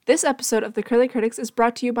This episode of The Curly Critics is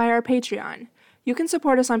brought to you by our Patreon. You can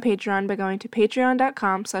support us on Patreon by going to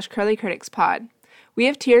patreon.com/curlycriticspod. We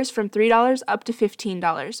have tiers from $3 up to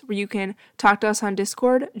 $15, where you can talk to us on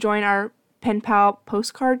Discord, join our Pen Pal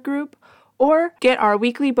postcard group, or get our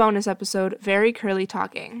weekly bonus episode, Very Curly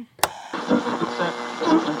Talking.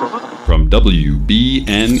 From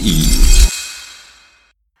WBNE.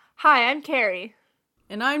 Hi, I'm Carrie.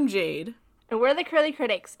 And I'm Jade. And we're the Curly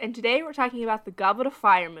Critics, and today we're talking about the Goblet of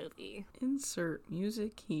Fire movie. Insert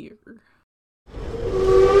music here.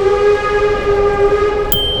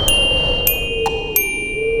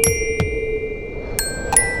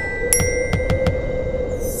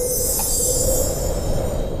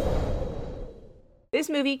 This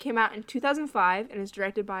movie came out in 2005 and is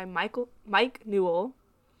directed by Mike Newell.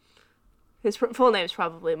 His full name is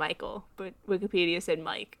probably Michael, but Wikipedia said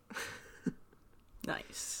Mike.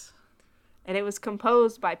 Nice. And it was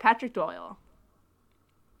composed by Patrick Doyle.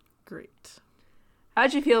 Great.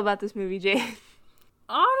 How'd you feel about this movie, Jane?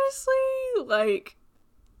 Honestly,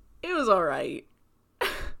 it was alright.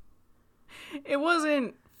 It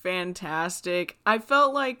wasn't fantastic. I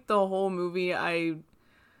felt like the whole movie,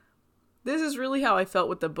 this is really how I felt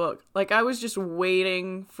with the book. I was just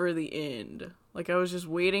waiting for the end. I was just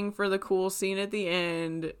waiting for the cool scene at the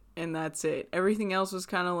end, and that's it. Everything else was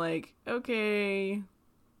kind of okay,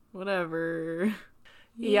 whatever.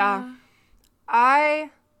 Yeah.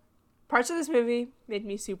 Parts of this movie made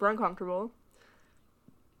me super uncomfortable.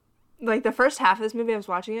 The first half of this movie, I was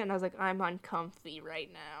watching it, and I was like, I'm uncomfy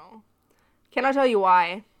right now. Cannot tell you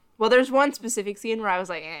why. Well, there's one specific scene where I was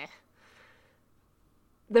like, eh.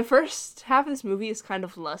 The first half of this movie is kind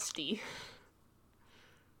of lusty.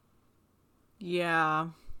 Yeah.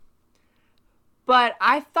 But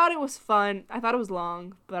I thought it was fun. I thought it was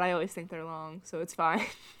long, but I always think they're long, so it's fine.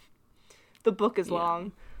 The book is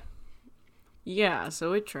long. Yeah,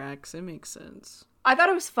 so it tracks. It makes sense. I thought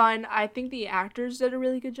it was fun. I think the actors did a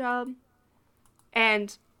really good job.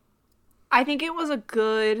 And I think it was a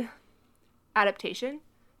good adaptation.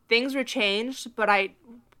 Things were changed, but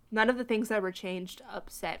none of the things that were changed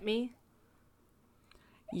upset me.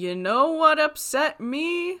 You know what upset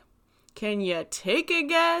me? Can you take a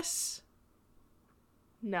guess?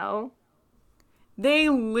 No. They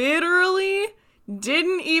literally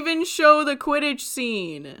didn't even show the Quidditch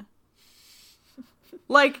scene.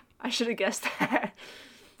 I should have guessed that.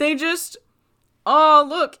 They just, oh,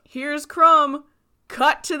 look, here's Crumb.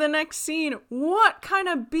 Cut to the next scene. What kind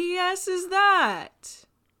of BS is that?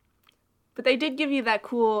 But they did give you that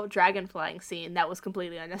cool dragon flying scene that was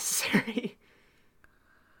completely unnecessary.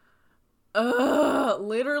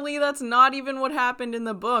 Literally, that's not even what happened in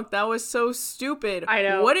the book. That was so stupid. I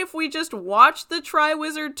know. What if we just watched the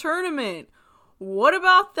Triwizard Tournament? What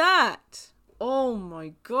about that? Oh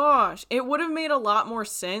my gosh. It would have made a lot more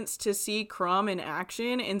sense to see Crumb in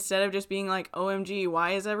action instead of just being like, OMG,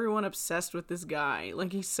 why is everyone obsessed with this guy?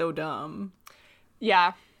 He's so dumb.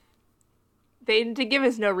 Yeah. They did give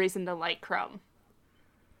us no reason to like Crumb.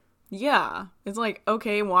 Yeah. It's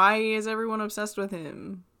okay, why is everyone obsessed with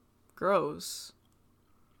him? Gross.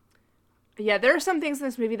 Yeah, there are some things in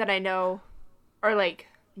this movie that I know are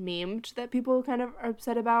memed that people kind of are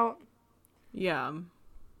upset about. Yeah.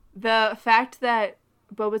 The fact that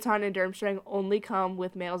Beauxbaton and Durmstrang only come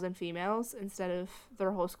with males and females instead of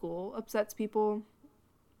their whole school upsets people.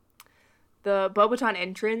 The Beauxbaton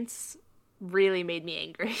entrance really made me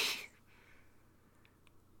angry.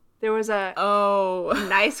 There was a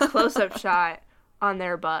nice close-up shot on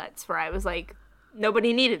their butts where I was like,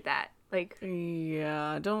 nobody needed that.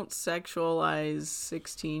 Yeah, don't sexualize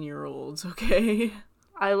 16-year-olds, okay?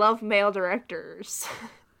 I love male directors.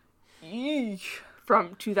 Eesh.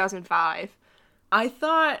 From 2005. I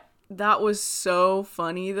thought that was so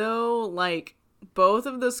funny, though. Both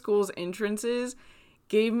of the school's entrances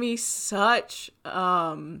gave me such,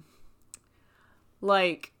 marching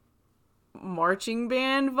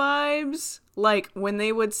band vibes. When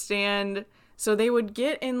they would stand... So they would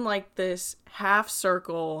get in, this half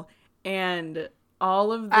circle, and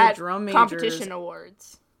all of the drum majors... competition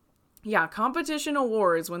awards. Yeah, competition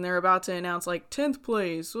awards, when they're about to announce, 10th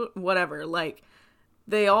place, whatever,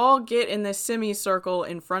 they all get in this semicircle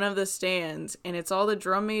in front of the stands, and it's all the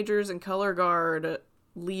drum majors and color guard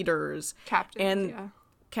leaders.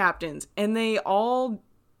 Captains. And they all,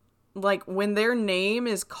 when their name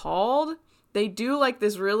is called, they do,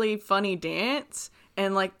 this really funny dance,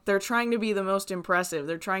 and, they're trying to be the most impressive.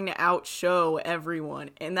 They're trying to outshow everyone,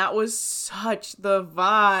 and that was such the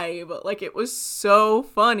vibe. It was so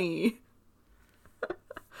funny.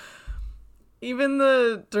 Even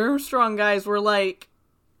the Durmstrang guys were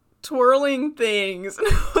twirling things. And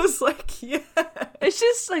I was like, yeah. It's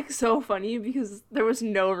just, like, so funny because there was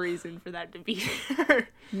no reason for that to be there.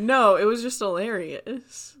 No, it was just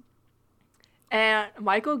hilarious. And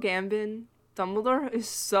Michael Gambon, Dumbledore, is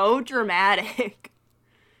so dramatic.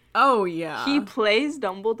 Oh, yeah. He plays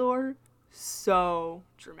Dumbledore so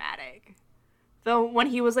dramatic. Though when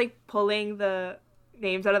he was, like, pulling the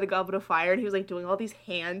names out of the Goblet of Fire and he was, like, doing all these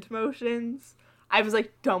hand motions, I was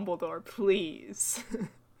like, Dumbledore, please.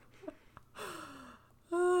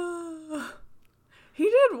 He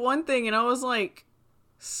did one thing and I was like,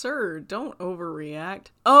 sir, don't overreact.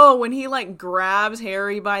 Oh, when he, like, grabs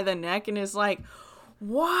Harry by the neck and is like,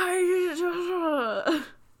 why?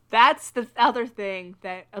 That's the other thing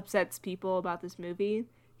that upsets people about this movie.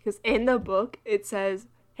 Because in the book, it says,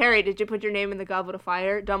 Harry, did you put your name in the Goblet of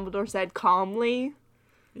Fire? Dumbledore said calmly.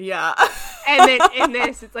 Yeah. And then in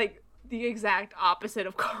this, it's like the exact opposite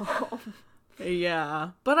of calm.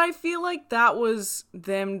 Yeah. But I feel like that was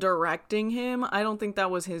them directing him. I don't think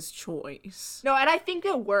that was his choice. No, and I think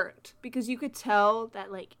it worked. Because you could tell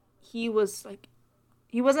that, like, he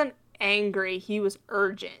wasn't angry. He was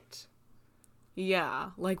urgent.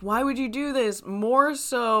 Yeah. Like, why would you do this? More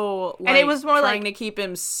so, like, and it was more trying like, to keep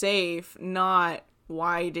him safe, not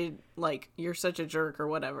why did, like, you're such a jerk or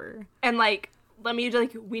whatever. and, like,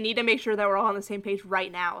 we need to make sure that we're all on the same page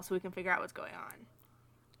right now so we can figure out what's going on.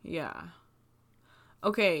 Yeah.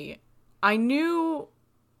 Okay. I knew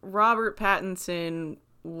Robert Pattinson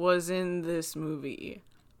was in this movie.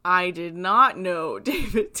 I did not know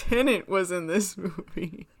David Tennant was in this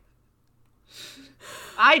movie.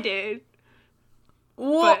 I did.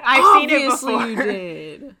 Well, But I've seen it obviously before. you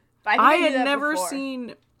did. But I knew had that never before.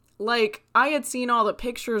 seen, like, I had seen all the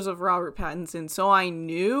pictures of Robert Pattinson, so I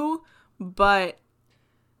knew, but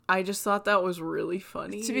I just thought that was really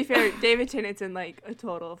funny. To be fair, David Tennant's in, like, a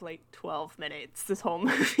total of, like, 12 minutes this whole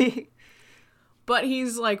movie. But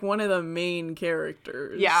he's, like, one of the main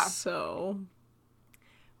characters. Yeah. So.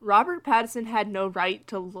 Robert Pattinson had no right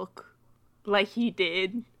to look like he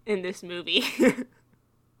did in this movie.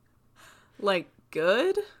 Like,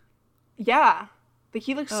 good? Yeah. Like,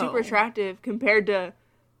 he looks super Oh. attractive compared to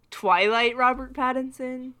Twilight Robert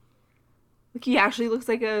Pattinson. Like, he actually looks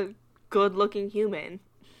like a good-looking human.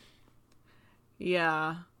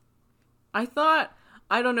 Yeah. I thought,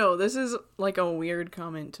 I don't know, this is, like, a weird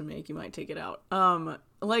comment to make. You might take it out.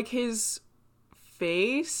 Like, his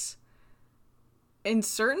face, in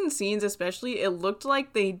certain scenes especially, it looked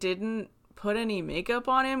like they didn't put any makeup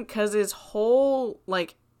on him, because his whole,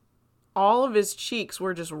 like, all of his cheeks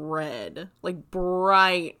were just red. Like,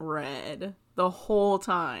 bright red. The whole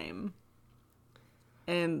time.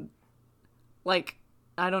 And, like,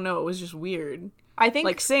 I don't know, it was just weird. I think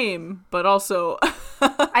Like, same, but also...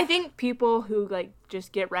 I think people who, like,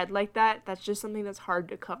 just get red like that, that's just something that's hard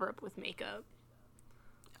to cover up with makeup.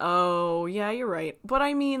 Oh, yeah, you're right. But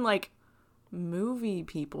I mean, like, movie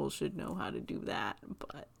people should know how to do that,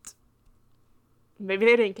 but... Maybe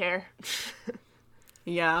they didn't care.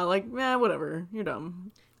 Yeah, like, whatever. You're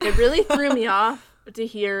dumb. It really threw me off to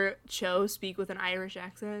hear Cho speak with an Irish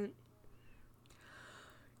accent.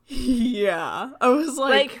 Yeah. I was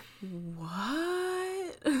like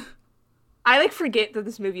what? I, like, forget that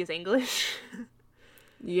this movie is English.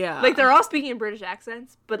 Yeah. Like, they're all speaking in British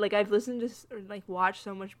accents, but, like, I've listened to, or, like, watched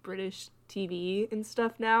so much British TV and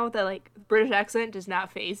stuff now that, like, British accent does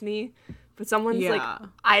not faze me. But someone's, like, Yeah.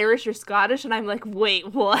 Irish or Scottish, and I'm like,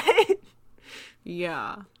 wait, what?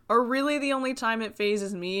 Yeah. Or really the only time it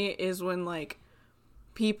phases me is when, like,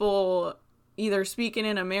 people either speak in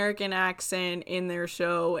an American accent in their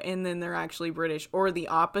show and then they're actually British, or the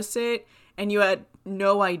opposite, and you had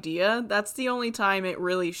no idea. That's the only time it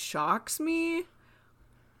really shocks me.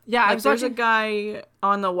 Yeah, Like, there's a guy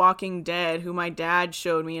on The Walking Dead who my dad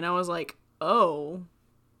showed me, and I was like, oh,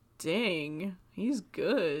 dang, he's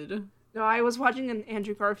good. No, I was watching an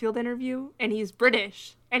Andrew Garfield interview, and he's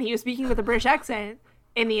British, and he was speaking with a British accent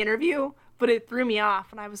in the interview, but it threw me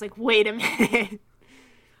off, and I was like, wait a minute.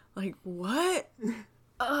 Like, what?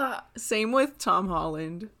 Same with Tom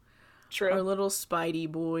Holland. True. Our little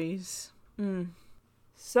Spidey boys.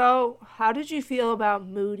 So, how did you feel about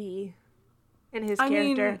Moody and his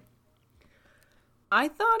character? mean, I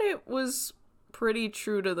thought it was pretty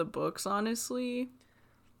true to the books, honestly.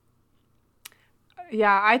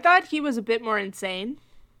 Yeah, I thought he was a bit more insane.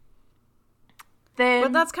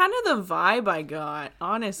 But that's kind of the vibe I got,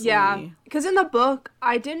 honestly. Yeah, because in the book,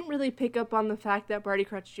 I didn't really pick up on the fact that Barty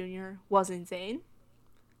Crouch Jr. was insane.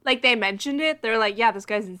 Like, they mentioned it, they're like, yeah, this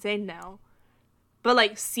guy's insane now. But,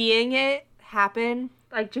 like, seeing it happen,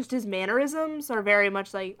 like, just his mannerisms are very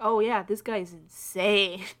much like, oh, yeah, this guy's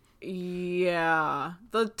insane. Yeah.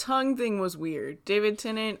 The tongue thing was weird. David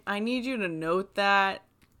Tennant, I need you to note that.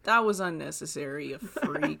 That was unnecessary, you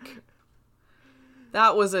freak.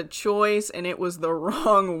 That was a choice, and it was the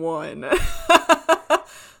wrong one.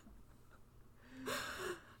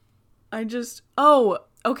 Oh,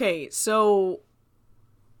 okay, so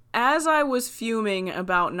as I was fuming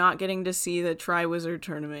about not getting to see the Triwizard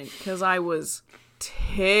Tournament, because I was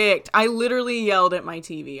ticked, I literally yelled at my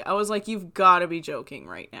TV. I was like, you've got to be joking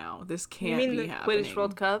right now. This can't be happening. You mean the Quidditch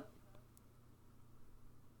World Cup?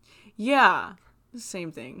 Yeah,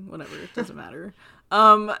 same thing. Whatever, it doesn't matter.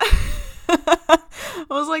 I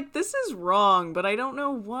was like, this is wrong, but I don't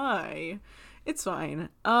know why. It's fine.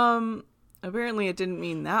 Apparently it didn't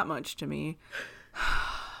mean that much to me.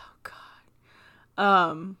 Oh,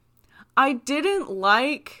 God. I didn't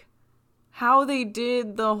like how they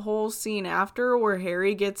did the whole scene after where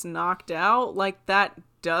Harry gets knocked out. Like, that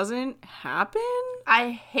doesn't happen? I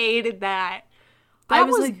hated that. That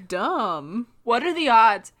was like, dumb. What are the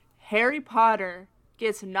odds Harry Potter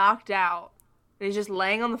gets knocked out and he's just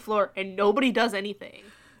laying on the floor and nobody does anything?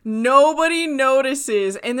 Nobody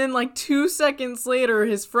notices, and then like 2 seconds later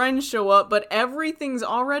his friends show up, but everything's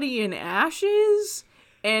already in ashes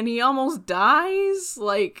and he almost dies.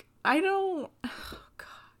 Like, I don't... Oh, God.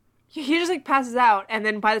 He just like passes out, and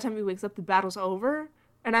then by the time he wakes up the battle's over,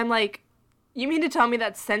 and I'm like, you mean to tell me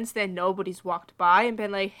that since then nobody's walked by and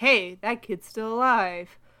been like, hey, that kid's still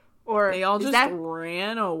alive? Or they all just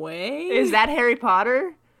ran away? Is that Harry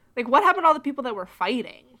Potter? Like, what happened to all the people that were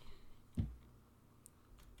fighting?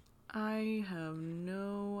 I have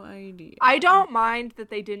no idea. I don't mind that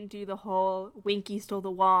they didn't do the whole Winky stole the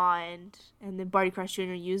wand and then Barty Crouch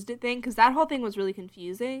Jr. used it thing, because that whole thing was really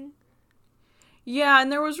confusing. Yeah, and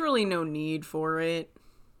there was really no need for it.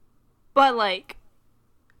 But, like,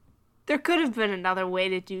 there could have been another way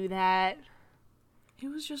to do that. It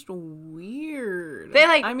was just weird.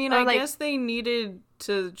 I guess they needed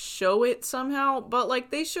to show it somehow, but,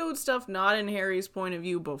 like, they showed stuff not in Harry's point of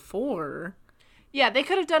view before. Yeah, they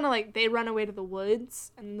could have done it, like, they run away to the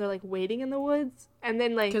woods, and they're, like, waiting in the woods, and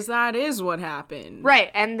then, like... Because that is what happened.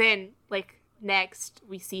 Right, and then, like, next,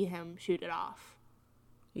 we see him shoot it off.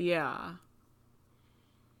 Yeah.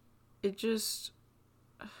 It just...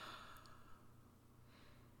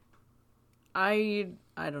 I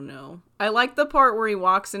don't know. I like the part where he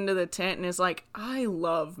walks into the tent and is like, I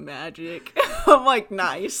love magic. I'm like,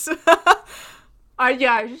 nice. I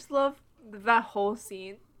just love that whole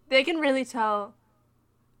scene. They can really tell...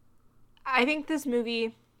 I think this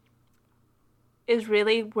movie is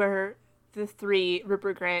really where the three,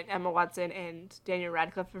 Rupert Grint, Emma Watson, and Daniel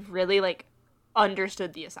Radcliffe, have really, like,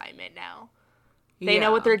 understood the assignment now. They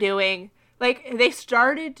know what they're doing. Like, they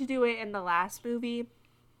started to do it in the last movie,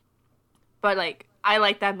 but, like, I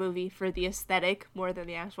like that movie for the aesthetic more than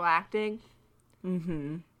the actual acting.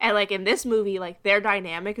 Mm-hmm. And, like, in this movie, like, their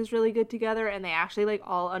dynamic is really good together, and they actually, like,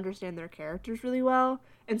 all understand their characters really well.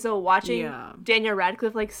 And so watching Daniel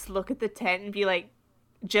Radcliffe, like, look at the tent and be like,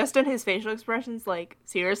 just on his facial expressions, like,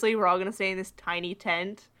 seriously, we're all gonna stay in this tiny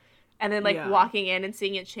tent? And then, like, walking in and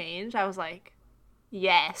seeing it change, I was like,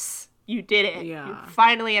 yes, you did it. Yeah. You're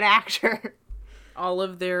finally an actor. All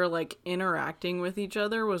of their, like, interacting with each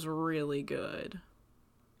other was really good.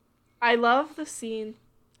 I love the scene.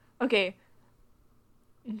 Okay,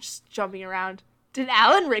 I'm just jumping around. Did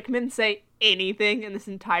Alan Rickman say anything in this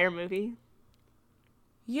entire movie?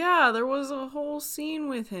 Yeah, there was a whole scene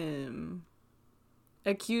with him.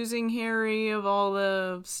 Accusing Harry of all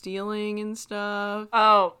the stealing and stuff.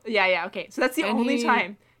 Oh, yeah, okay. So that's the only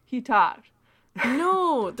time he talked.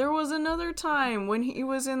 No, there was another time when he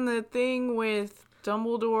was in the thing with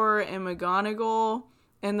Dumbledore and McGonagall,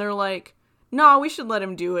 and they're like, nah, we should let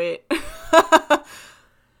him do it.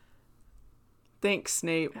 Thanks,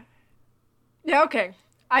 Snape. Yeah, okay.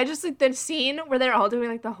 I just, like, the scene where they're all doing,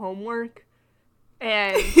 like, the homework,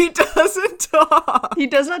 and... He doesn't talk. He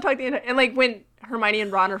does not talk the entire... And, like, when Hermione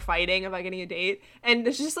and Ron are fighting about getting a date, and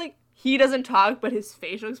it's just, like, he doesn't talk, but his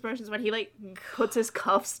facial expressions, when he, like, puts his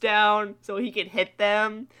cuffs down so he can hit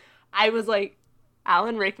them, I was like,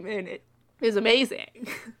 Alan Rickman is amazing.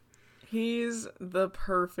 He's the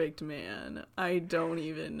perfect man. I don't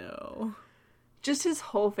even know. Just his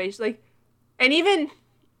whole face, like... And even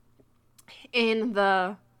in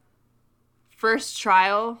the first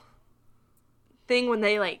trial thing, when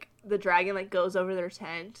they, like, the dragon, like, goes over their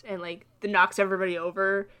tent and, like, knocks everybody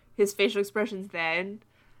over, his facial expressions then,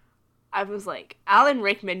 I was like, Alan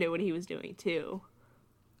Rickman knew what he was doing, too.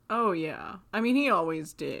 Oh, yeah. I mean, he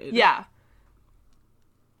always did. Yeah.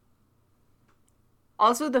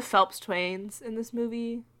 Also, the Phelps twins in this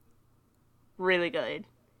movie, really good.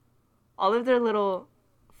 All of their little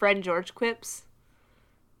Fred George quips.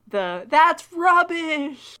 That's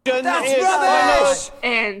rubbish! That's rubbish!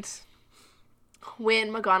 And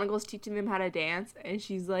when McGonagall's teaching them how to dance, and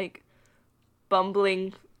she's like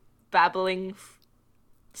babbling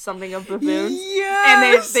something of buffoons.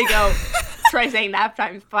 Yes! And they go, try saying that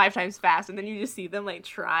 5 times fast, and then you just see them like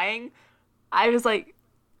trying. I was like,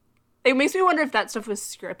 it makes me wonder if that stuff was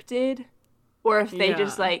scripted, or if they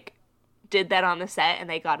just like did that on the set and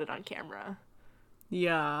they got it on camera.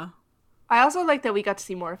 Yeah. I also like that we got to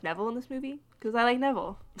see more of Neville in this movie, because I like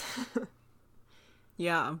Neville.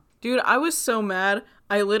 Yeah. Dude, I was so mad.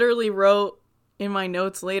 I literally wrote in my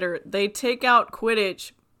notes later, they take out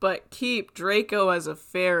Quidditch, but keep Draco as a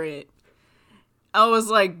ferret. I was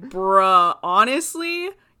like, bruh,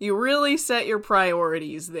 honestly, you really set your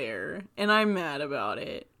priorities there, and I'm mad about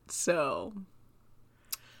it. So,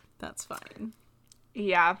 that's fine.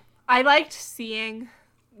 Yeah. I liked seeing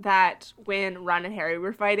that when Ron and Harry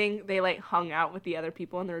were fighting, they like hung out with the other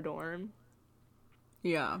people in their dorm.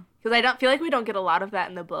 Yeah. Because I don't feel like we don't get a lot of that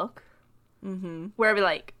in the book. Mm-hmm. Where we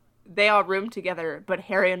like, they all room together, but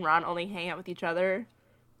Harry and Ron only hang out with each other.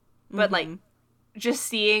 But like, just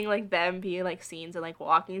seeing like them be like scenes and like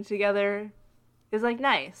walking together is like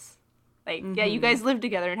nice. Like, yeah, you guys live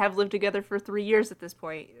together and have lived together for 3 years at this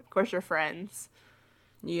point. Of course you're friends.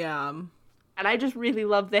 Yeah. And I just really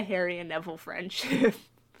love the Harry and Neville friendship.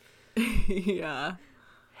 Yeah.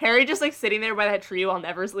 Harry just like sitting there by that tree while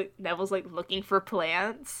Neville's like looking for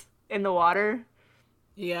plants in the water.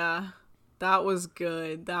 Yeah. That was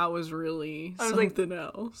good. That was really something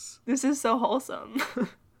else. This is so wholesome.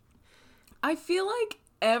 I feel like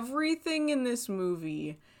everything in this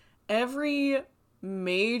movie, every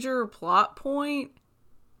major plot point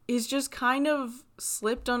is just kind of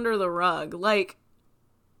slipped under the rug. Like,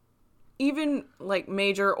 even like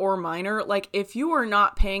major or minor, like if you are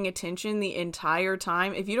not paying attention the entire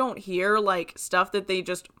time, if you don't hear like stuff that they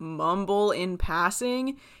just mumble in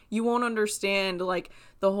passing, you won't understand like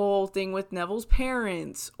the whole thing with Neville's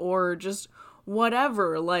parents or just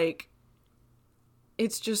whatever. Like,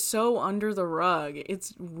 it's just so under the rug.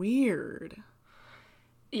 It's weird.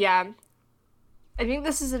 Yeah. I think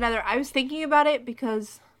this is another, I was thinking about it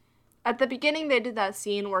because at the beginning they did that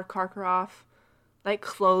scene where Karkaroff like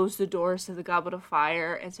closed the doors to the Goblet of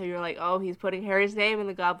Fire, and so you're like, oh, he's putting Harry's name in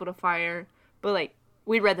the Goblet of Fire, but like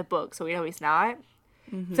we read the book, so we know he's not.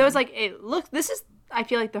 So it's like, this is, I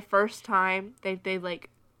feel like the first time they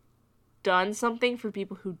like done something for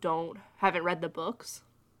people who haven't read the books.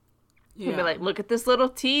 Yeah. Be like, look at this little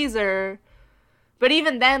teaser, but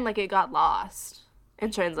even then, like, it got lost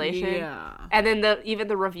in translation. Yeah. And then even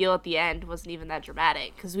the reveal at the end wasn't even that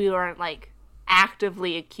dramatic because we weren't like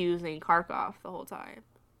actively accusing Karkaroff the whole time.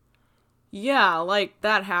 Yeah, like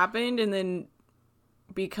that happened, and then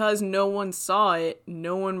because no one saw it,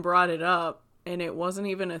 no one brought it up, and it wasn't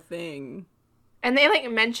even a thing. And they like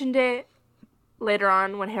mentioned it later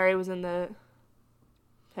on when Harry was in the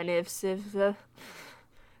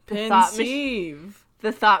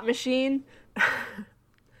thought machine.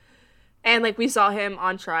 And like we saw him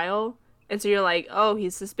on trial, and so you're like, oh,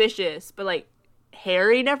 he's suspicious, but like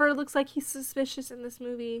Harry never looks like he's suspicious in this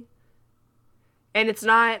movie. And it's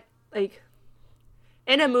not like,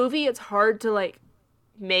 in a movie it's hard to like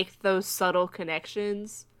make those subtle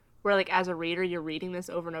connections where like as a reader you're reading this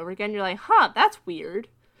over and over again, you're like, huh, that's weird.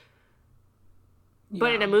 Yeah.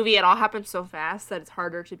 But in a movie it all happens so fast that it's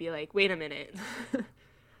harder to be like, wait a minute.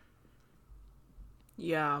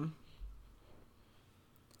 Yeah.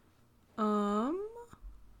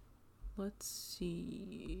 Let's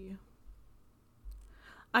see.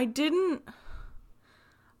 I didn't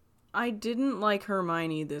like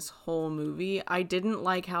Hermione this whole movie. I didn't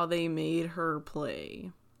like how they made her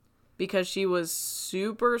play. Because she was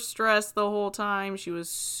super stressed the whole time. She was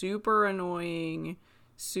super annoying,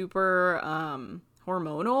 super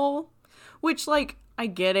hormonal, which like I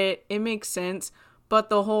get it. It makes sense. But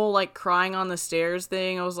the whole like crying on the stairs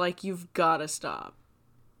thing, I was like, you've got to stop.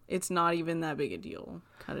 It's not even that big a deal.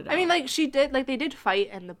 Cut it out. I mean, like they did fight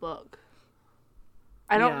in the book.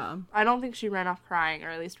 I don't think she ran off crying, or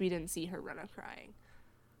at least we didn't see her run off crying.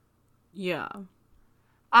 Yeah.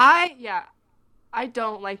 I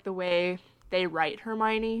don't like the way they write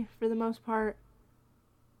Hermione for the most part.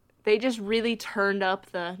 They just really turned up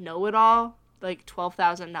the know-it-all, like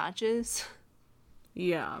 12,000 notches.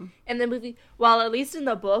 Yeah. In the movie, well, at least in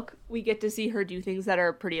the book, we get to see her do things that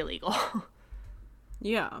are pretty illegal.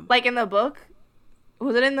 Yeah. Like in the book,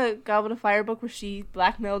 was it in the Goblet of Fire book where she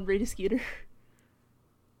blackmailed Rita Skeeter?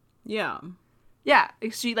 Yeah. Yeah,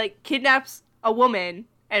 she like kidnaps a woman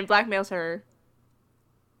and blackmails her.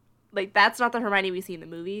 Like, that's not the Hermione we see in the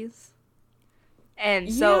movies.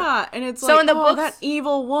 And so yeah, and it's so like, in the oh, books, that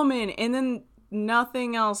evil woman, and then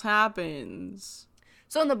nothing else happens.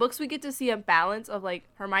 so in the books we get to see a balance of like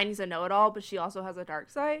Hermione's a know-it-all, but she also has a dark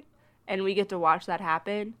side, and we get to watch that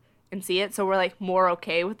happen and see it. So we're like more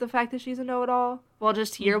okay with the fact that she's a know-it-all. Well,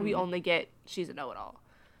 just here we only get she's a know-it-all,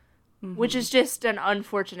 which is just an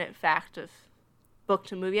unfortunate fact of book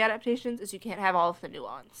to movie adaptations, is you can't have all of the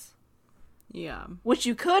nuance. Yeah. Which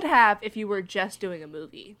you could have if you were just doing a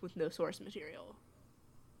movie with no source material.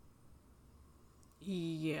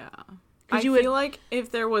 Yeah. 'Cause I you would- feel like if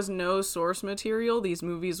there was no source material, these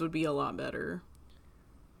movies would be a lot better.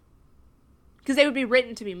 Because they would be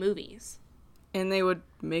written to be movies. And they would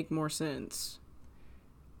make more sense.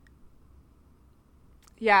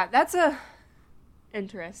 Yeah, that's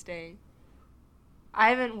interesting. I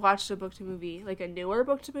haven't watched a book to movie, like a newer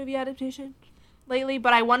book to movie adaptation lately,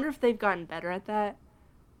 but I wonder if they've gotten better at that.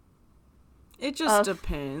 It just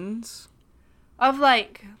depends. Of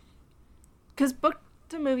like, because book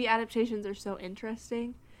to movie adaptations are so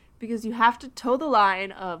interesting because you have to toe the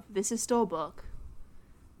line of this is still a book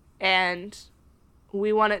and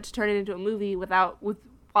we want it to turn it into a movie while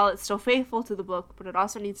it's still faithful to the book, but it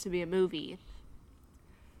also needs to be a movie.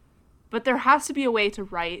 But there has to be a way to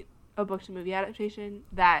write a book to movie adaptation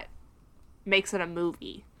that makes it a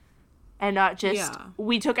movie and not just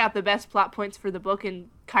we took out the best plot points for the book and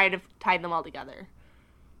kind of tied them all together.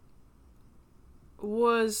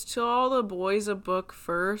 Was To All the Boys a book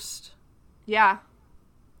first? Yeah.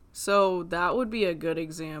 So that would be a good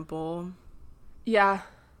example. Yeah.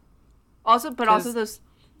 Also, but also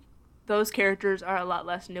those characters are a lot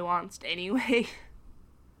less nuanced anyway.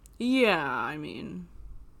 Yeah, I mean.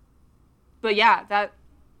 But yeah,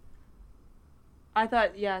 I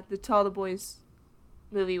thought, the To All the Boys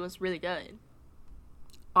movie was really good.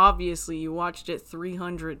 Obviously, you watched it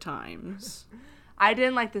 300 times. I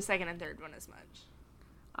didn't like the second and third one as much.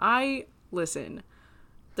 Listen,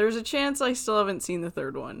 there's a chance I still haven't seen the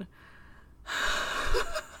third one.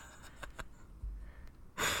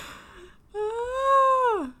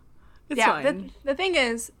 It's fine. The thing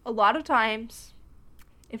is, a lot of times,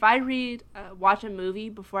 if I watch a movie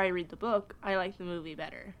before I read the book, I like the movie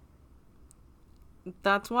better.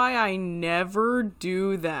 That's why I never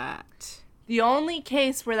do that. The only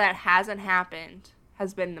case where that hasn't happened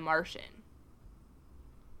has been The Martian.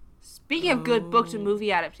 Speaking of good book to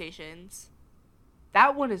movie adaptations,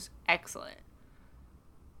 that one is excellent.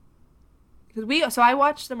 So I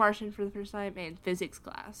watched The Martian for the first time in physics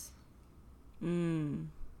class.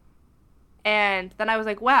 And then I was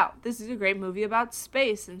like, wow, this is a great movie about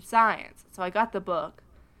space and science. So I got the book.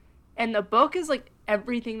 And the book is like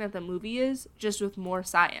everything that the movie is, just with more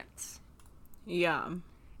science. Yeah.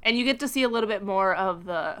 And you get to see a little bit more of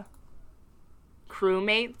the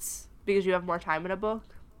crewmates because you have more time in a book.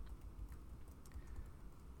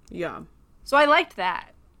 Yeah. So I liked that.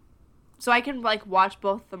 So I can like watch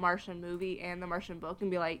both the Martian movie and the Martian book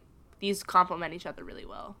and be like, these complement each other really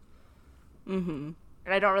well. Mm-hmm.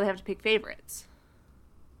 And I don't really have to pick favorites.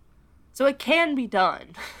 So it can be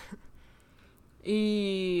done.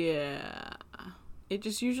 Yeah. It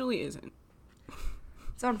just usually isn't.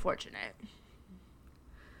 It's unfortunate.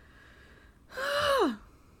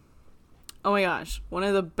 Oh my gosh. One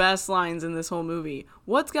of the best lines in this whole movie.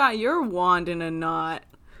 What's got your wand in a knot?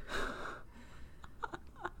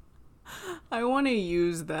 I want to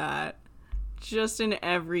use that just in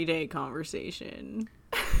everyday conversation.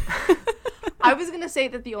 I was going to say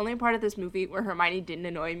that the only part of this movie where Hermione didn't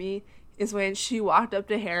annoy me is when she walked up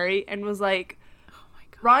to Harry and was like, Oh my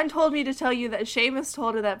god. Ron told me to tell you that Seamus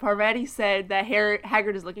told her that Parvati said that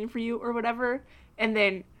Hagrid is looking for you or whatever. And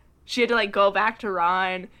then she had to like go back to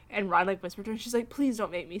Ron and Ron like whispered to her. She's like, please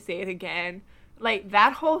don't make me say it again. Like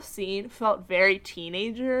that whole scene felt very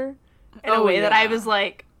teenager in a way that I was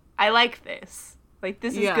like, I like this. Like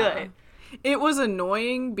this is good. It was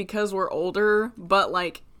annoying because we're older, but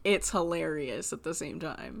like it's hilarious at the same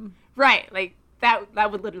time. Right, like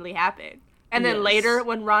that would literally happen. And then later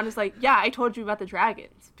when Ron is like, yeah, I told you about the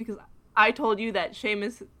dragons because I told you that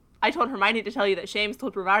I told Hermione to tell you that Seamus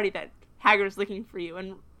told Parvati that Hagrid's looking for you,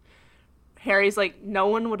 and Harry's like, no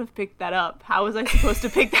one would have picked that up. How was I supposed to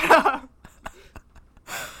pick that up?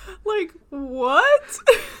 Like, what?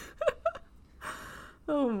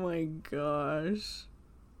 Oh my gosh.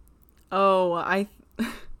 Oh,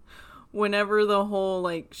 whenever the whole,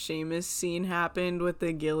 like, Seamus scene happened with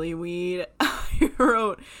the gillyweed, I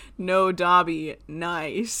wrote, no Dobby,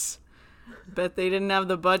 nice. Bet they didn't have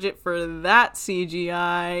the budget for that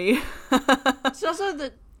CGI. It's also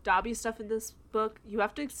the Dobby stuff in this book, you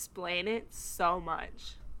have to explain it so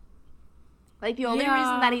much. Like, the only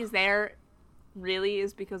reason that he's there really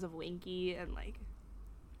is because of Winky and like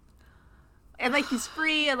he's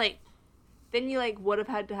free and like then you like would have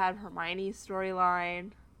had to have Hermione's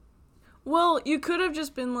storyline. Well, you could have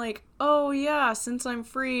just been like, oh yeah, since I'm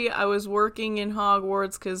free, I was working in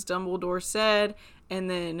Hogwarts because Dumbledore said, and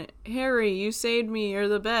then, Harry, you saved me, you're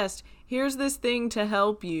the best. Here's this thing to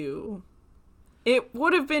help you. It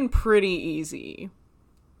would have been pretty easy.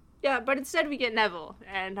 Yeah, but instead we get Neville,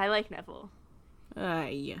 and I like Neville.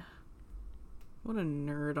 Aye. What a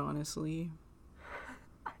nerd, honestly.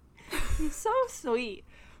 He's so sweet.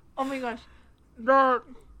 Oh my gosh. The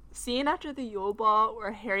scene after the Yule Ball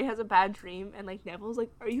where Harry has a bad dream and like Neville's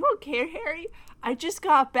like, "Are you okay, Harry? I just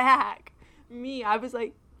got back." I was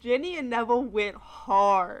like, Ginny and Neville went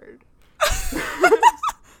hard.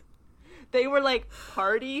 They were like,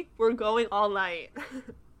 "Party, we're going all night."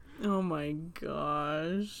 Oh my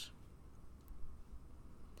gosh.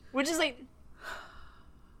 Which is like,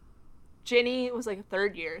 Ginny was like a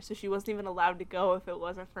third year, so she wasn't even allowed to go if it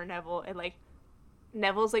wasn't for Neville, and like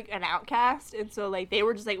Neville's like an outcast, and so like they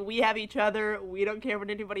were just like, we have each other, we don't care what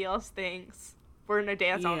anybody else thinks, we're gonna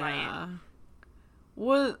dance all night.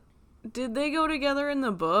 Did they go together in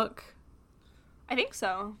the book? I think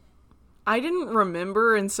so. I didn't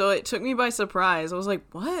remember, and so it took me by surprise. I was like,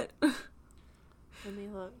 what? Let me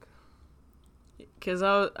look. Because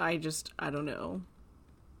I don't know.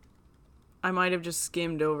 I might have just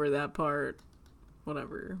skimmed over that part.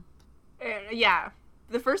 Whatever. Yeah.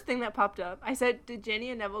 The first thing that popped up, I said, did Ginny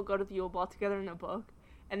and Neville go to the Yule Ball together in a book?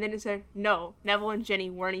 And then it said, no, Neville and Ginny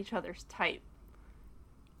weren't each other's type.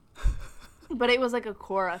 But it was like a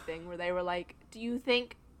Cora thing where they were like, do you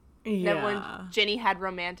think Neville and Ginny had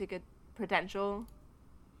romantic potential?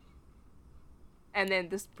 And then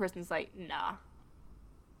this person's like, nah.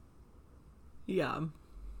 Yeah.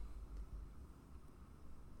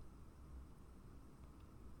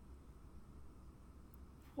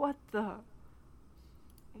 What the?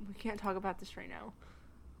 We can't talk about this right now.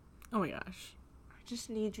 Oh my gosh. I just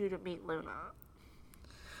need you to meet Luna.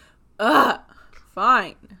 Ugh.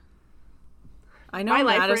 Fine. I know My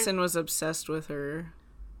life Madison was obsessed with her.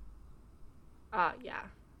 Yeah.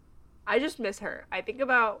 I just miss her. I think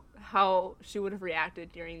about how she would have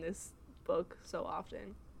reacted during this book so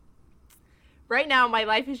often. Right now, my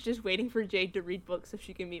life is just waiting for Jade to read books so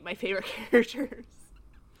she can meet my favorite characters.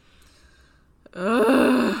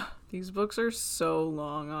 Ugh. These books are so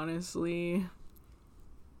long, honestly.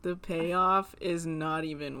 The payoff is not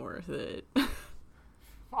even worth it.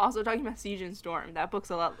 Also, talking about Siege and Storm, that book's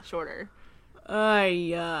a lot shorter.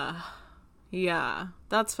 Yeah. Yeah,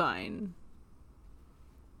 that's fine.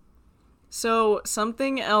 So,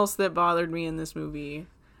 something else that bothered me in this movie.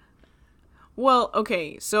 Well,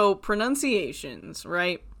 okay, so pronunciations,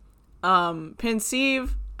 right?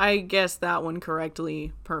 Pensieve, I guessed that one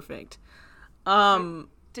correctly. Perfect.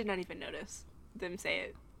 Did not even notice them say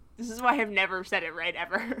it. This is why I've never said it right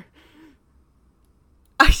ever.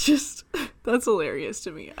 That's hilarious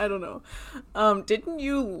to me. I don't know. Didn't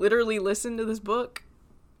you literally listen to this book?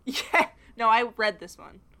 Yeah. No, I read this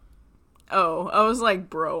one. Oh, I was like,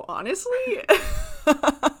 bro, honestly?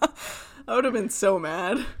 I would have been so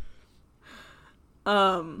mad.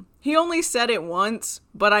 He only said it once,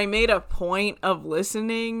 but I made a point of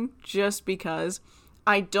listening just because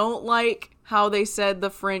I don't like how they said the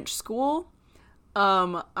French school.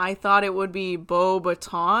 I thought it would be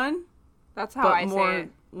Beauxbaton. That's how I more say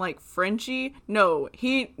it. Like Frenchy. No,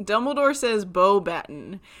 Dumbledore says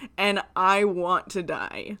Beauxbaton, and I want to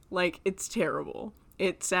die. Like, it's terrible.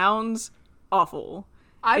 It sounds awful.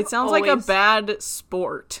 It sounds like a bad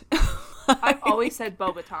sport. I've always said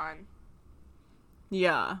Beauxbaton.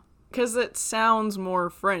 Yeah, because it sounds more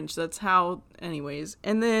French. That's how, anyways.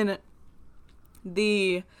 And then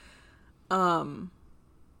the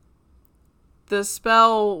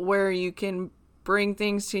spell where you can bring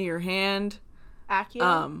things to your hand.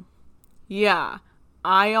 Accio? Yeah.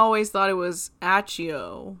 I always thought it was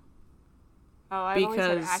Accio. Oh, I've always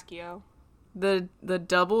said Accio. The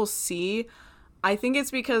double C, I think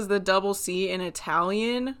it's because the double C in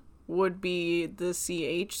Italian would be the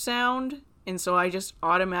CH sound, and so I just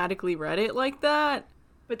automatically read it like that.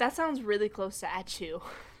 But that sounds really close to Accio.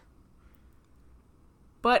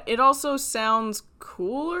 But it also sounds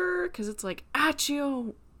cooler, because it's like,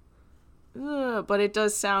 Accio! Ugh, but it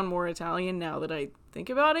does sound more Italian now that I think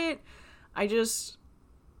about it. I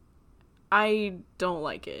don't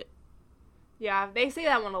like it. Yeah, they say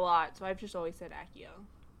that one a lot, so I've just always said Accio.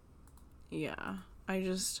 Yeah,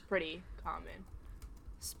 Pretty common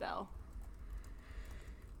spell.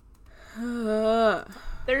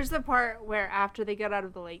 There's the part where after they get out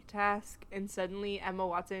of the lake task and suddenly Emma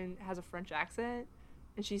Watson has a French accent,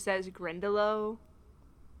 and she says Grindylow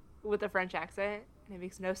with a French accent, and it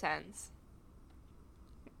makes no sense.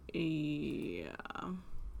 Yeah.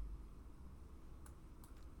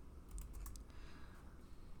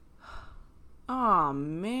 Oh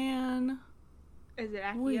man. Is it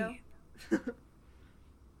Accio? Wait.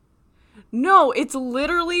 No, it's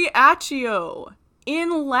literally Accio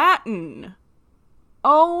in Latin.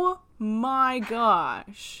 Oh my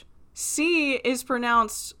gosh. C is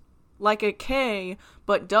pronounced like a K,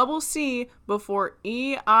 but double C before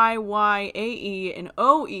E-I-Y-A-E and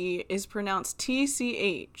O-E is pronounced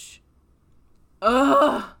T-C-H.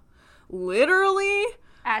 Ugh. Literally?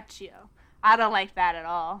 Accio. I don't like that at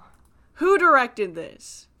all. Who directed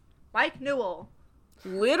this? Mike Newell.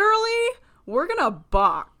 Literally, we're gonna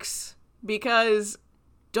box because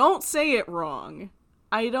don't say it wrong.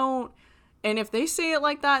 And if they say it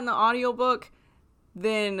like that in the audiobook,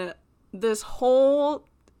 then this whole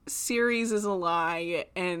series is a lie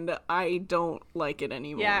and I don't like it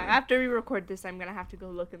anymore. Yeah, after we record this, I'm gonna have to go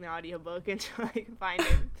look in the audiobook until I can find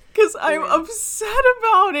it. Because I'm upset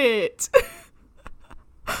about it.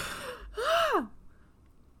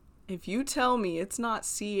 If you tell me it's not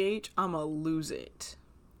CH, I'ma lose it.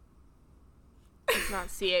 It's not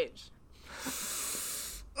CH.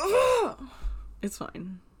 It's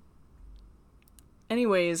fine.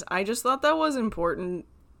 Anyways, I just thought that was important.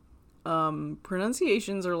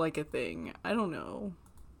 Pronunciations are like a thing. I don't know.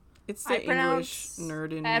 It's the English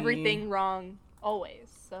nerd in me. Everything wrong always.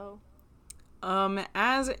 So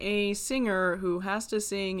as a singer who has to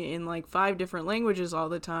sing in like 5 different languages all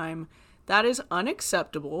the time, that is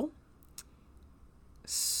unacceptable.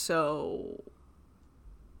 So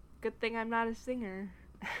good thing I'm not a singer.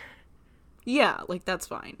 Yeah, like that's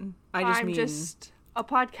fine. I'm just a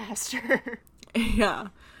podcaster. Yeah.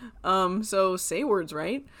 So say words,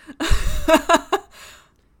 right?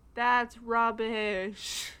 That's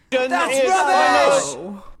rubbish. That's rubbish!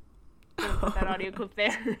 Oh. Put that audio clip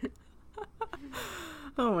there.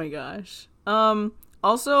 Oh my gosh.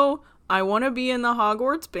 Also, I want to be in the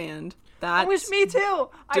Hogwarts band. I wish me too.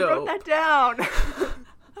 I wrote that down.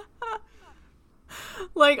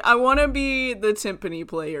 Like, I want to be the timpani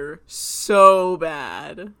player so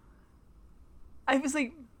bad. I was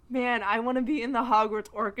like, man, I want to be in the Hogwarts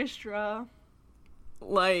orchestra.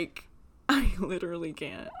 Like, I literally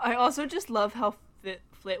can't. I also just love how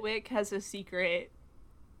Flitwick has a secret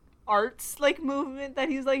arts, like, movement that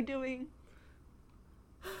he's, like, doing.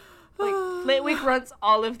 Like, Flitwick runs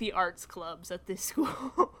all of the arts clubs at this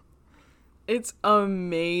school. It's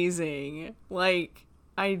amazing. Like,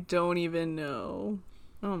 I don't even know.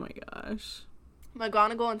 Oh my gosh.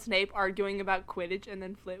 McGonagall and Snape arguing about Quidditch, and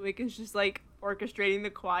then Flitwick is just, like, orchestrating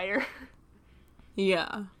the choir.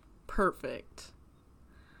 Yeah. Perfect.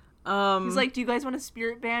 He's like, do you guys want a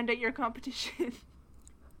spirit band at your competition?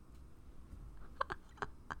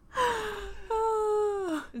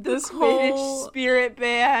 This Quidditch spirit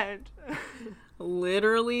band.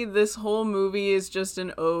 Literally, this whole movie is just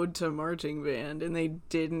an ode to marching band, and they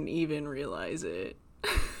didn't even realize it.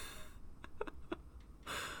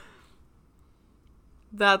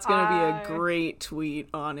 That's gonna be a great tweet,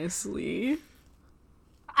 honestly.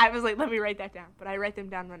 I was like, let me write that down, but I write them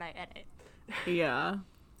down when I edit. Yeah.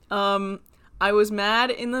 I was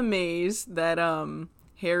mad in the maze that,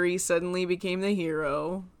 Harry suddenly became the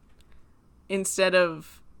hero instead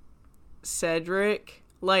of Cedric.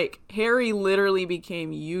 Like, Harry literally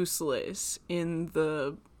became useless in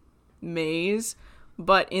the maze,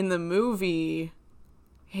 but in the movie,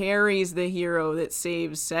 Harry's the hero that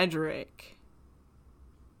saves Cedric.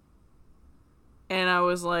 And I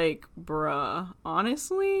was like, bruh,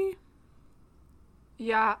 honestly?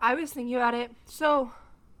 Yeah, I was thinking about it. So,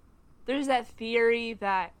 there's that theory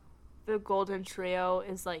that the Golden Trio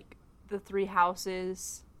is, like, the 3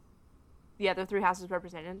 houses. Yeah, the 3 houses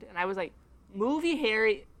represented. And I was like, movie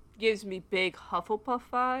Harry gives me big Hufflepuff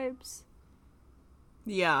vibes.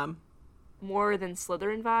 Yeah. More than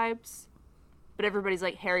Slytherin vibes. But everybody's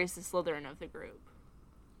like, Harry's the Slytherin of the group.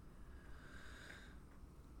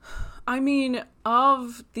 I mean,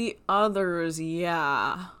 of the others,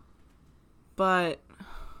 yeah. But,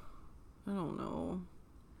 I don't know.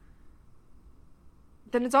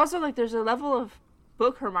 Then it's also like there's a level of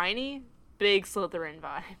book Hermione, big Slytherin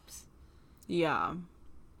vibes. Yeah.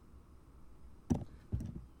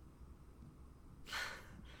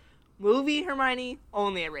 Movie Hermione,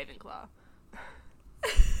 only a Ravenclaw.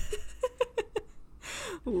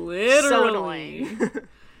 Literally. So annoying.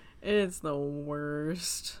 It's the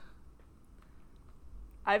worst.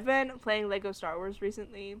 I've been playing Lego Star Wars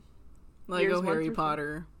recently. Lego Harry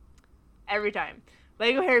Potter. Every time.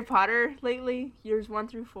 Lego Harry Potter lately, years 1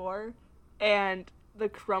 through 4. And the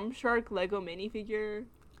Crumb Shark Lego minifigure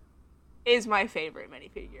is my favorite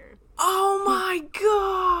minifigure. Oh my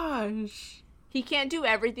gosh! He can't do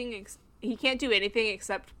everything. He can't do anything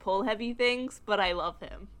except pull heavy things, but I love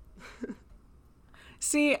him.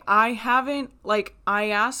 See, I haven't, like, I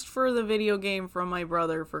asked for the video game from my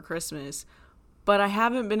brother for Christmas, but I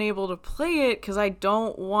haven't been able to play it because I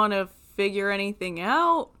don't want to figure anything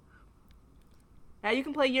out. Now you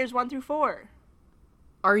can play years 1 through 4.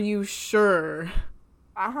 Are you sure?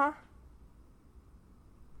 Uh-huh.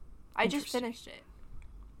 I just Interesting. finished it.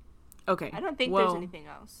 Okay. I don't think well, there's anything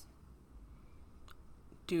else.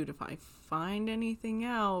 Dude, if I find anything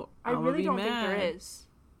out, I I'm really be don't mad. think there is.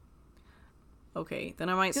 Okay, then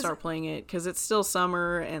I might start playing it because it's still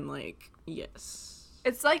summer and, like, yes.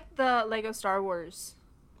 It's like the Lego Star Wars,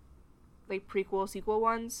 like, prequel, sequel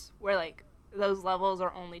ones, where, like, those levels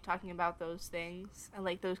are only talking about those things, and,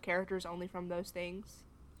 like, those characters only from those things.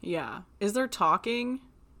 Yeah. Is there talking?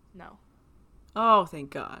 No. Oh, thank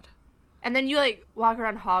God. And then you, like, walk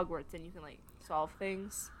around Hogwarts and you can, like, solve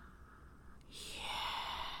things.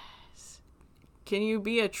 Can you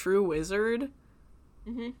be a true wizard?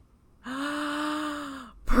 Mm-hmm.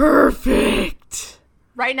 Perfect!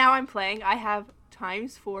 Right now I'm playing, I have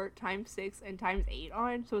 ×4, ×6, and ×8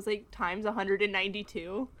 on, so it's, like, times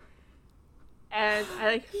 192. And I,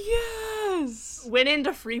 like, Yes! went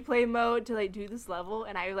into free play mode to, like, do this level,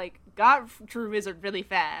 and I, like, got True Wizard really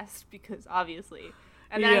fast, because, obviously.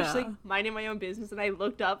 And then I was just, like, minding my own business, and I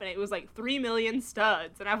looked up, and it was, like, 3 million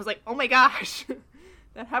studs, and I was like, oh my gosh!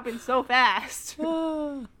 That happened so fast.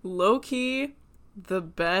 Low-key, the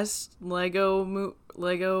best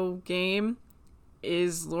Lego game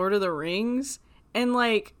is Lord of the Rings, and,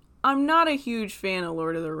 like, I'm not a huge fan of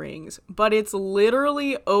Lord of the Rings, but it's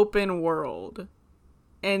literally open world.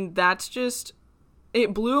 And that's just,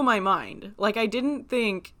 it blew my mind. Like, I didn't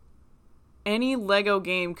think any Lego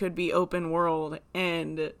game could be open world,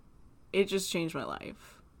 and it just changed my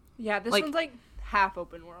life. Yeah, this Like- one's, like, half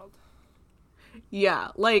open world.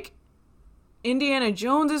 Yeah, like, Indiana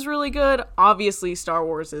Jones is really good. Obviously, Star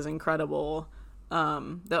Wars is incredible.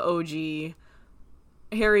 The OG.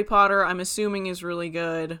 Harry Potter, I'm assuming, is really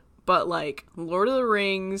good. But, like, Lord of the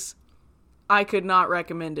Rings, I could not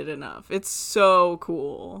recommend it enough. It's so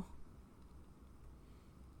cool.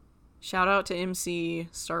 Shout out to MC.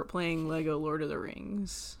 Start playing Lego Lord of the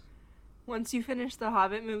Rings. Once you finish the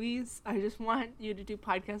Hobbit movies, I just want you to do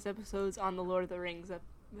podcast episodes on the Lord of the Rings,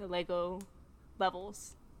 the Lego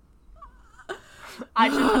levels. I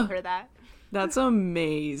should have heard that. That's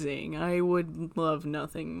amazing. I would love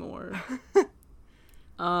nothing more.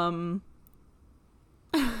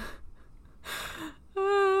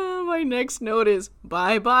 My next note is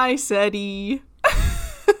bye-bye, SETI.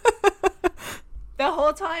 The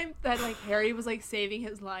whole time that, like, Harry was, like, saving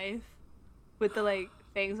his life with the, like,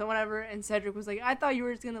 things and whatever, and Cedric was like, I thought you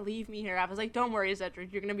were just gonna leave me here. I was like, don't worry,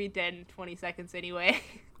 Cedric, you're gonna be dead in 20 seconds anyway.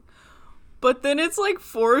 But then it's like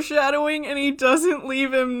foreshadowing and he doesn't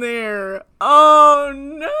leave him there. Oh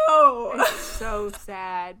no. It's so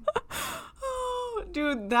sad. Oh,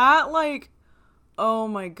 dude, that, like, oh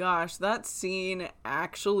my gosh, that scene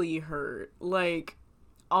actually hurt. Like,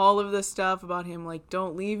 all of the stuff about him, like,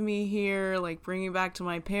 don't leave me here, like, bring me back to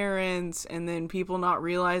my parents, and then people not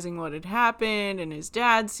realizing what had happened, and his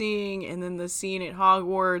dad seeing, and then the scene at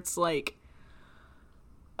Hogwarts, like,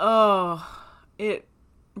 oh, it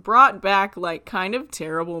brought back, like, kind of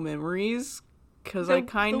terrible memories, because I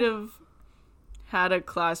kind of had a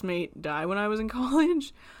classmate die when I was in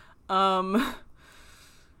college.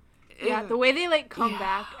 Yeah, the way they, like, come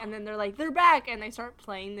back, and then they're back, and they start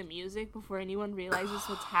playing the music before anyone realizes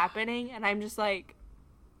what's happening, and I'm just like...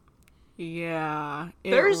 Yeah,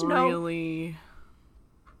 There's really...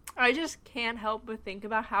 I just can't help but think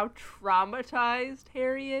about how traumatized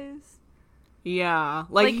Harry is. Yeah,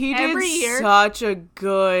 like he every did year... such a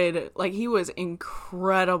good... Like, he was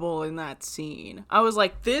incredible in that scene. I was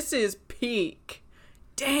like, this is peak.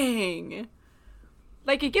 Dang.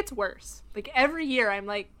 Like, it gets worse. Like, every year I'm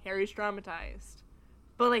like, Harry's traumatized.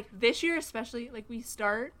 But, like, this year especially, like, we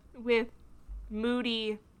start with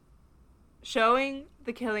Moody showing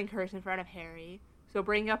the killing curse in front of Harry. So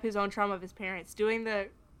bringing up his own trauma of his parents. Doing the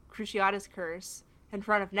Cruciatus curse in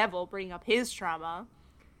front of Neville, bringing up his trauma.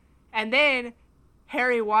 And then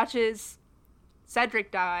Harry watches Cedric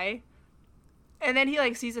die. And then he,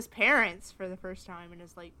 like, sees his parents for the first time in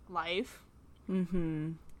his, like, life.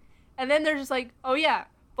 Mm-hmm. And then they're just like, oh yeah,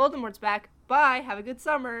 Voldemort's back. Bye, have a good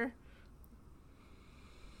summer.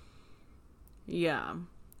 Yeah.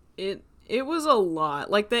 It was a lot.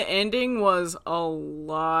 Like, the ending was a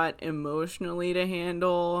lot emotionally to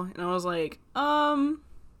handle. And I was like,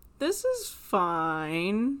 this is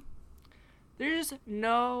fine. There's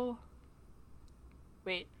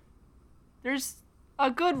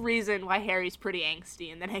a good reason why Harry's pretty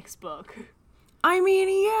angsty in the next book. I mean,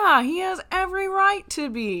 yeah, he has every right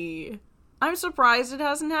to be. I'm surprised it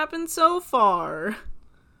hasn't happened so far.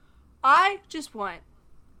 I just want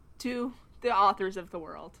to the authors of the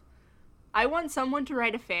world. I want someone to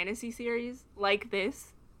write a fantasy series like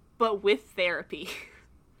this, but with therapy.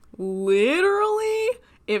 Literally,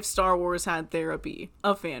 if Star Wars had therapy,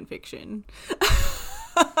 a fan fiction.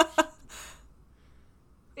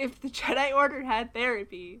 If the Jedi Order had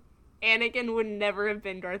therapy, Anakin would never have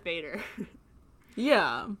been Darth Vader.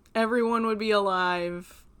 Yeah, everyone would be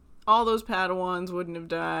alive. All those Padawans wouldn't have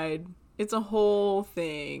died. It's a whole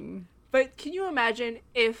thing. But can you imagine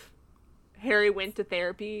if Harry went to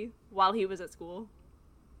therapy while he was at school?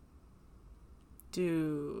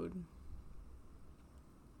 Dude.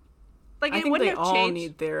 Like, I it think wouldn't they have all changed.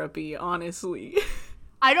 need therapy, honestly.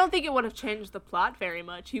 I don't think it would have changed the plot very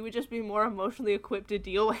much. He would just be more emotionally equipped to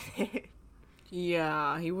deal with it.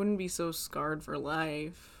 Yeah, he wouldn't be so scarred for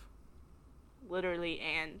life. Literally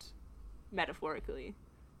and metaphorically.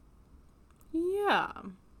 Yeah.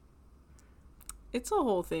 It's a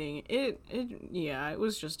whole thing. It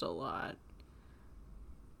was just a lot.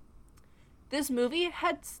 This movie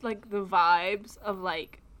had, like, the vibes of,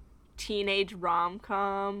 like, teenage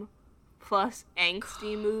rom-com plus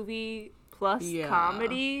angsty movie plus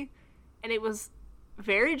comedy, and it was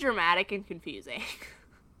very dramatic and confusing.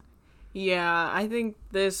 Yeah, I think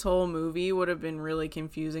this whole movie would have been really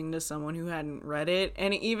confusing to someone who hadn't read it.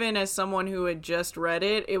 And even as someone who had just read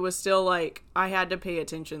it, it was still like, I had to pay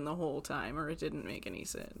attention the whole time or it didn't make any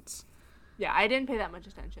sense. Yeah, I didn't pay that much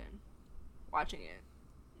attention watching it.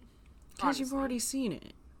 Because you've already seen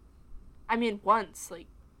it. I mean, once, like,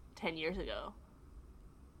 10 years ago.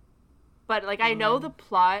 But, like, I know the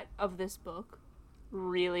plot of this book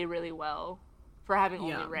really, really well for having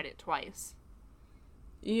only read it twice.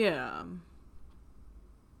 Yeah.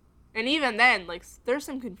 And even then, like, there's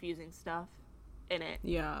some confusing stuff in it.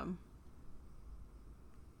 Yeah.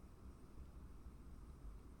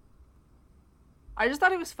 I just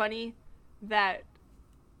thought it was funny that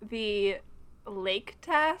the lake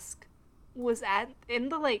task was in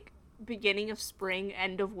the, like, beginning of spring,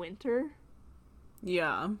 end of winter.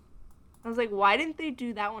 Yeah. I was like, why didn't they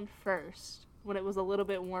do that one first when it was a little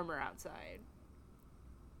bit warmer outside?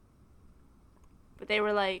 But they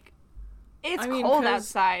were like, it's cold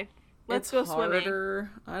outside. Let's go swimming.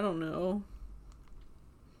 I don't know.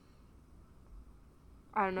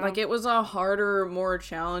 I don't know. Like, it was a harder, more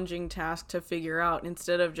challenging task to figure out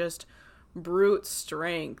instead of just brute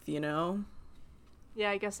strength, you know?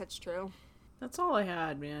 Yeah, I guess that's true. That's all I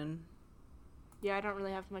had, man. Yeah, I don't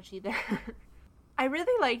really have much either. I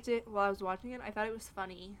really liked it while I was watching it. I thought it was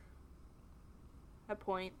funny. At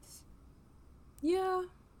points. Yeah.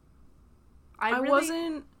 I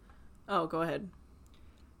wasn't... Oh, go ahead.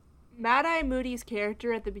 Mad-Eye Moody's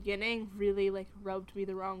character at the beginning really, like, rubbed me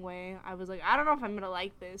the wrong way. I was like, I don't know if I'm gonna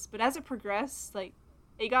like this. But as it progressed, like,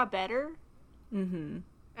 it got better. Mm-hmm.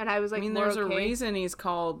 And I was like, I mean, there's a reason he's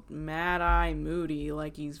called Mad-Eye Moody.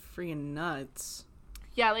 Like, he's freaking nuts.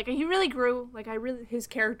 Yeah, like, he really grew. Like, his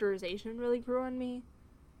characterization really grew on me.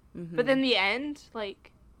 Mm-hmm. But then the end,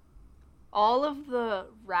 like, all of the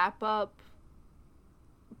wrap-up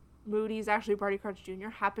Moody's actually Barty Crouch Jr.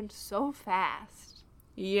 happened so fast.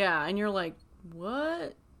 Yeah, and you're like,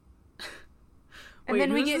 what? And Wait,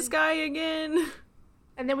 then who's this guy again?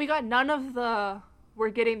 And then we got none of the we're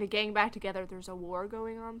getting the gang back together, there's a war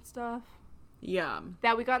going on stuff. Yeah.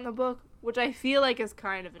 That we got in the book, which I feel like is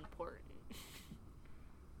kind of important.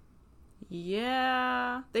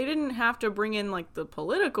 Yeah. They didn't have to bring in, like, the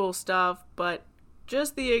political stuff, but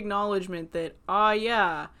just the acknowledgement that,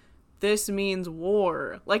 yeah, this means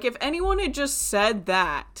war. Like, if anyone had just said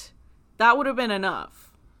that, that would have been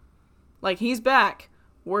enough. Like, he's back.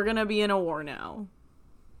 We're gonna be in a war now.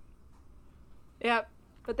 Yep,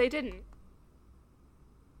 but they didn't.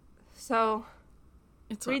 So,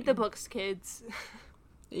 read the books, kids.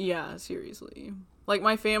 Yeah, seriously. Like,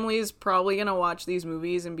 my family is probably gonna watch these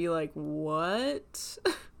movies and be like, what?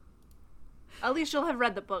 At least you'll have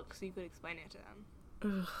read the book so you could explain it to them.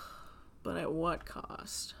 Ugh, but at what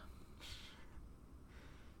cost?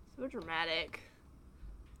 So dramatic.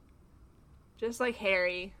 Just like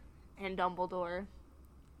Harry and Dumbledore.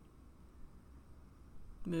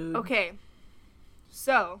 Mood. Okay.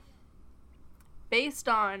 So, based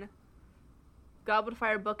on Goblet of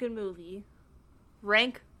Fire book and movie,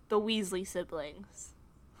 rank the Weasley siblings.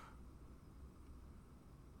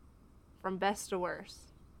 From best to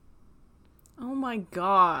worst. Oh my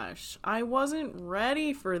gosh. I wasn't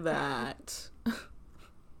ready for that.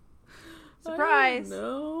 Surprise!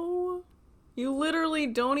 No. You literally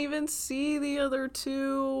don't even see the other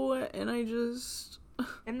two, and I just...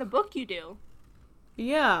 In the book you do.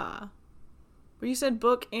 Yeah. But you said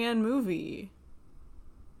book and movie.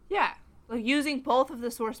 Yeah. Like, using both of the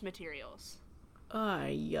source materials.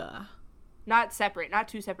 Yeah. Not separate, not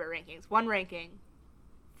two separate rankings. One ranking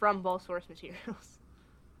from both source materials.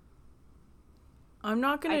 I'm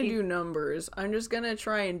not gonna do numbers. I'm just gonna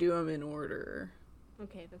try and do them in order.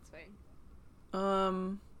 Okay, that's fine.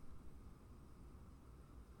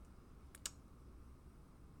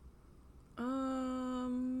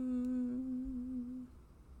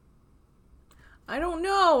 I don't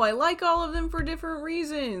know. I like all of them for different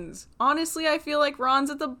reasons. Honestly, I feel like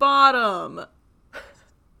Ron's at the bottom.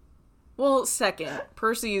 Well, second.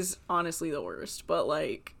 Percy's honestly the worst, but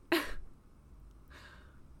like...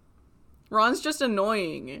 Ron's just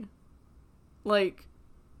annoying. Like,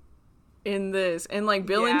 in this. And like,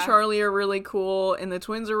 Bill and Charlie are really cool, and the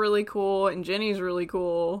twins are really cool, and Jenny's really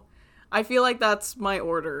cool. I feel like that's my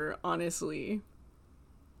order, honestly.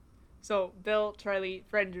 So, Bill, Charlie,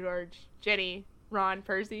 Fred, George, Jenny, Ron,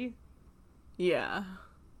 Percy. Yeah.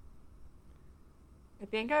 I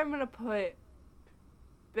think I'm gonna put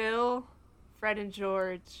Bill, Fred and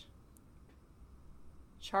George,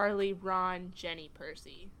 Charlie, Ron, Jenny,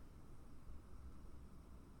 Percy.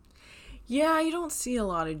 Yeah, you don't see a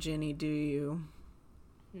lot of Jenny, do you?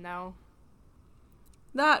 No.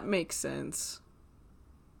 That makes sense.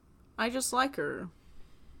 I just like her.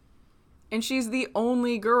 And she's the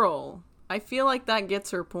only girl. I feel like that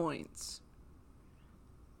gets her points.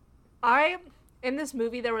 In this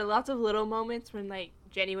movie, there were lots of little moments when, like,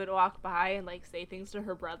 Jenny would walk by and, like, say things to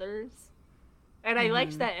her brothers. And I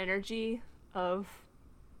liked that energy of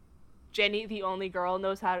Jenny, the only girl,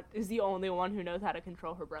 is the only one who knows how to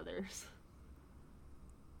control her brothers.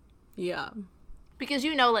 Yeah. Because,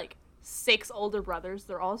 you know, like, 6 older brothers,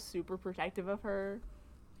 they're all super protective of her.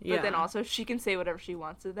 Yeah. But then also, she can say whatever she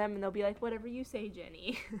wants to them, and they'll be like, whatever you say,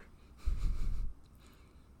 Jenny.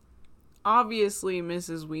 Obviously,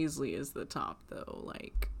 Mrs. Weasley is the top, though.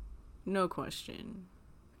 Like, no question.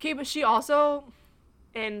 Okay, but she also,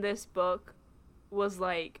 in this book, was,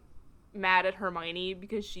 like, mad at Hermione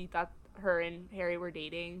because she thought her and Harry were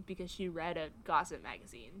dating because she read a gossip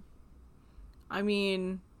magazine. I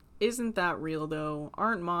mean, isn't that real, though?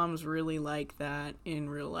 Aren't moms really like that in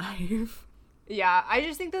real life? Yeah, I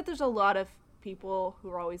just think that there's a lot of people who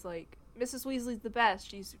are always like, Mrs. Weasley's the best,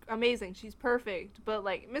 she's amazing, she's perfect, but,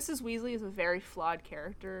 like, Mrs. Weasley is a very flawed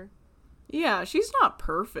character. Yeah, she's not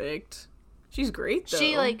perfect. She's great, though.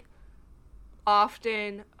 She, like,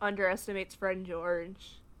 often underestimates Fred and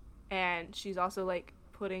George, and she's also, like,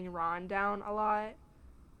 putting Ron down a lot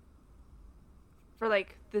for,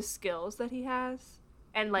 like, the skills that he has.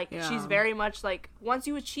 And, like, she's very much, like, once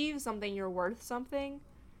you achieve something, you're worth something.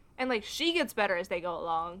 And, like, she gets better as they go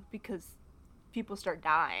along because people start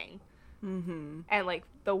dying. Mm-hmm. And, like,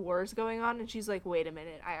 the war's going on, and she's like, wait a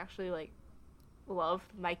minute, I actually, like, love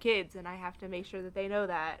my kids, and I have to make sure that they know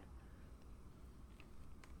that.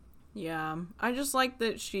 Yeah, I just like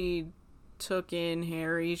that she took in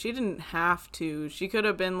Harry. She didn't have to. She could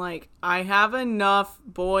have been like, I have enough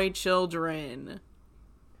boy children.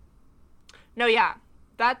 No, yeah.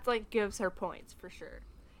 That, like, gives her points, for sure.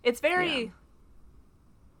 It's very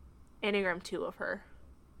Enneagram 2 of her.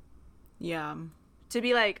 Yeah. To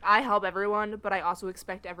be like, I help everyone, but I also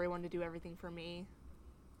expect everyone to do everything for me.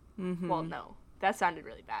 Mm-hmm. Well, no. That sounded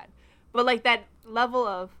really bad. But, like, that level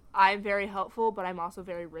of, I'm very helpful, but I'm also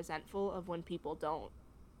very resentful of when people don't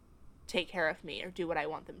take care of me or do what I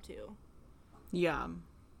want them to. Yeah.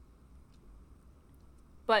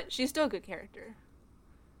 But she's still a good character.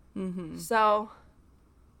 Mm-hmm. So,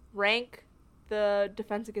 rank the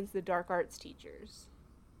Defense Against the Dark Arts teachers.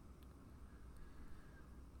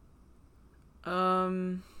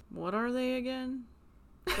 What are they again?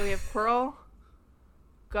 So we have Quirrell,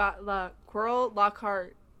 Quirrell,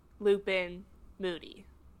 Lockhart, Lupin, Moody.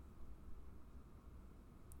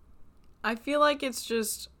 I feel like it's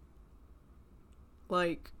just,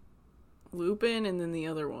 like, Lupin and then the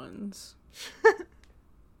other ones.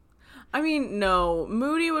 I mean, no.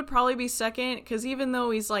 Moody would probably be second, because even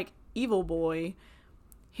though he's, like, evil boy,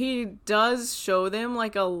 he does show them,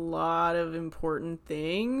 like, a lot of important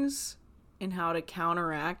things and how to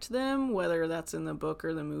counteract them, whether that's in the book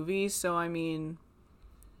or the movie. So, I mean,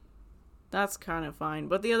 that's kind of fine.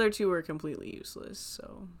 But the other two are completely useless,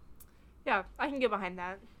 so. Yeah, I can get behind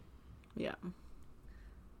that. Yeah.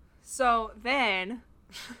 So, then,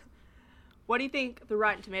 what do you think the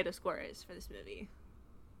Rotten Tomato score is for this movie?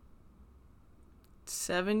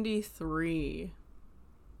 73.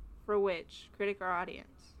 For which? Critic or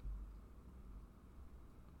audience?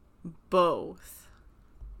 Both.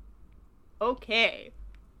 Okay.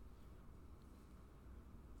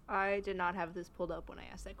 I did not have this pulled up when I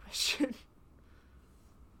asked that question.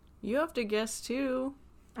 You have to guess too.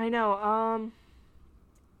 I know,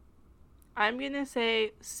 I'm gonna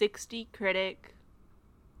say 60 critic,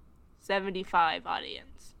 75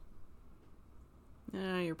 audience.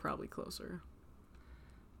 You're probably closer.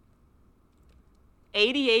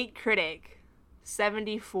 88 critic,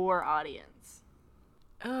 74 audience.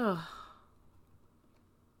 Ugh.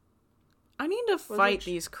 I need to fight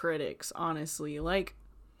these critics, honestly. Like,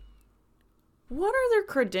 what are their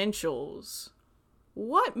credentials?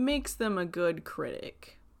 What makes them a good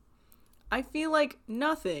critic? I feel like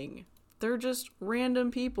nothing. They're just random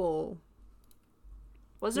people.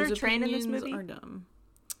 Was there a train in this movie? Are dumb.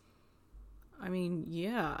 I mean,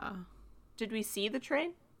 yeah. Did we see the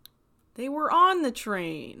train? They were on the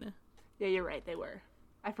train. Yeah, you're right, they were.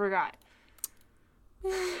 I forgot.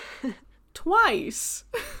 Twice.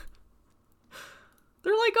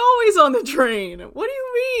 They're like always on the train. What do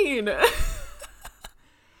you mean?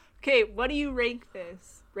 Okay, what do you rank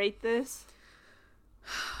this? Rate this?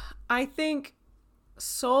 I think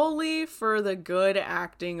solely for the good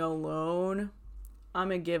acting alone, I'm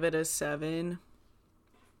gonna give it a 7.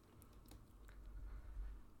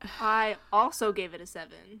 I also gave it a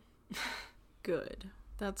 7. Good.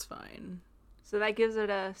 That's fine. So that gives it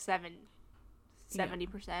a 70%.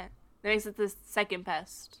 That makes it the second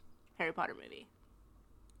best Harry Potter movie.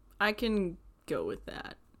 I can go with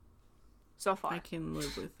that. So far. I can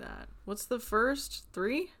live with that. What's the first?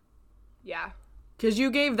 3? Yeah. Because you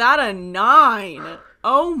gave that a 9.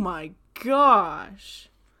 Oh my gosh.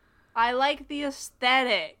 I like the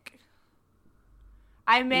aesthetic.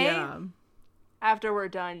 I may, after we're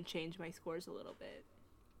done, change my scores a little bit.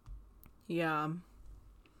 Yeah.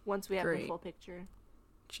 Once we have the full picture.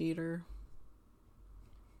 Cheater.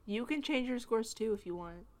 You can change your scores too if you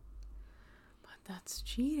want. But that's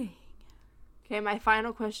cheating. Okay, my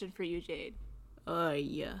final question for you, Jade.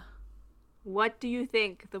 Yeah. What do you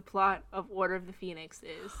think the plot of Order of the Phoenix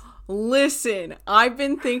is? Listen, I've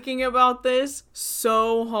been thinking about this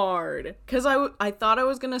so hard. Because I thought I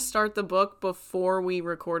was going to start the book before we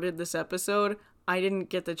recorded this episode. I didn't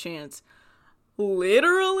get the chance.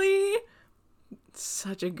 Literally,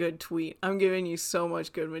 such a good tweet. I'm giving you so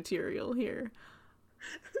much good material here.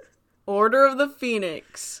 Order of the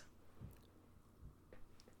Phoenix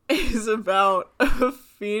is about a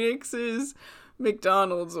Phoenix's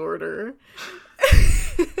McDonald's order.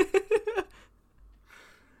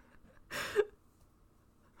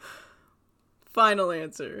 Final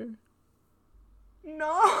answer.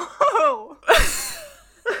 No!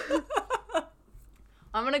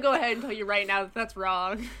 I'm gonna go ahead and tell you right now that that's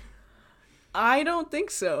wrong. I don't think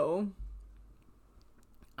so.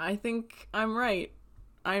 I think I'm right.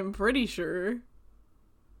 I'm pretty sure.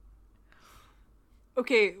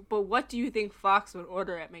 Okay, but what do you think Fox would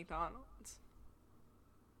order at McDonald's?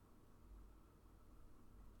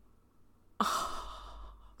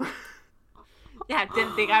 Yeah,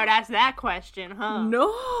 didn't think I would ask that question, huh? No,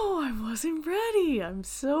 I wasn't ready. I'm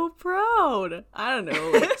so proud. I don't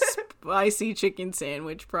know, like spicy chicken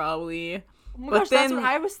sandwich probably. Oh my but gosh, then, that's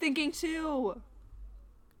what I was thinking too.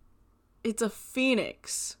 It's a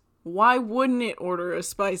Phoenix. Why wouldn't it order a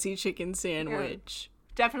spicy chicken sandwich?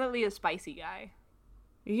 Yeah, definitely a spicy guy.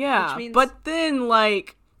 Yeah, means... but then,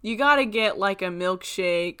 like, you gotta get, like, a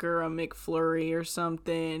milkshake or a McFlurry or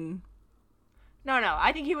something. No,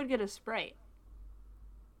 I think he would get a Sprite.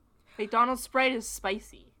 McDonald's Sprite is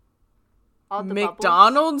spicy. All the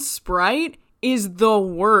McDonald's bubbles. Sprite is the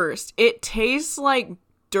worst. It tastes like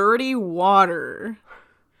dirty water.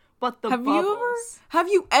 But the bubbles. Have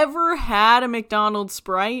you ever had a McDonald's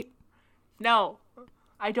Sprite? No,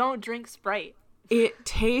 I don't drink Sprite. It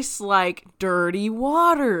tastes like dirty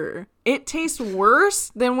water. It tastes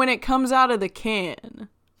worse than when it comes out of the can.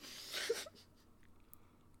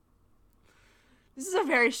 This is a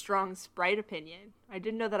very strong Sprite opinion. I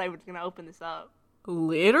didn't know that I was going to open this up.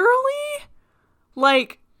 Literally?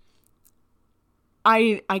 Like,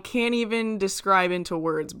 I can't even describe into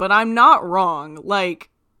words, but I'm not wrong. Like,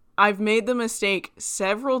 I've made the mistake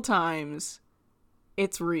several times.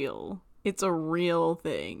 It's real. It's a real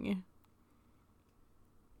thing.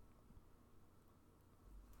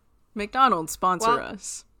 McDonald's, sponsor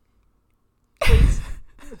us. Please.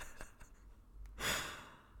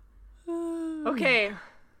 Okay.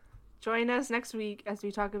 Join us next week as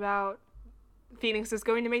we talk about Phoenix is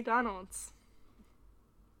going to McDonald's.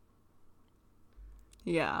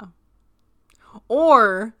 Yeah.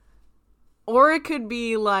 Or Or it could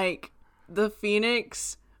be like the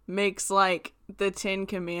Phoenix makes like the 10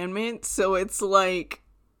 Commandments, so it's like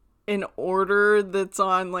an order that's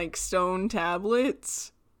on like stone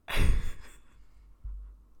tablets.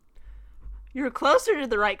 You're closer to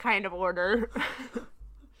the right kind of order.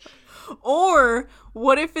 Or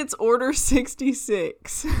what if it's Order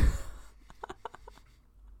 66?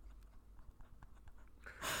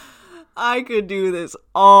 I could do this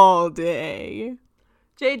all day.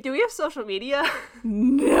 Jade, do we have social media?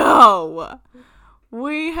 No!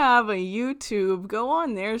 We have a YouTube. Go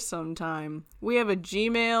on there sometime. We have a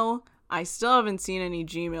Gmail. I still haven't seen any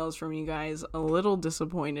Gmails from you guys. A little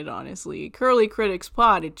disappointed, honestly.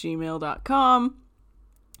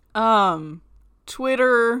 curlycriticspod@gmail.com.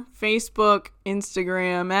 Twitter, Facebook,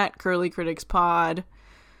 Instagram @curlycriticspod.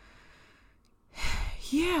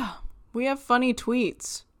 Yeah, we have funny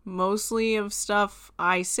tweets. Mostly of stuff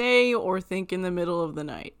I say or think in the middle of the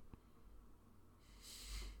night.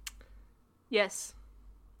 Yes.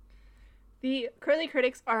 The Curly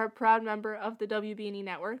Critics are a proud member of the WB&E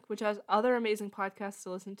Network, which has other amazing podcasts to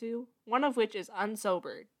listen to, one of which is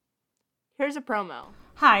Unsobered. Here's a promo.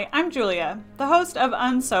 Hi, I'm Julia, the host of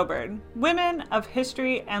Unsobered, Women of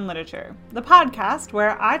History and Literature, the podcast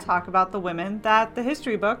where I talk about the women that the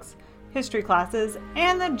history books, history classes,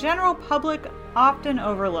 and the general public often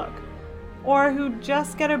overlook, or who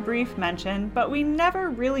just get a brief mention, but we never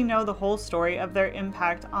really know the whole story of their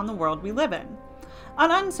impact on the world we live in. On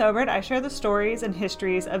Unsobered, I share the stories and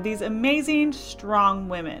histories of these amazing, strong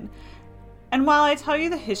women. And while I tell you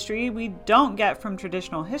the history we don't get from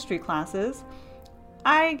traditional history classes,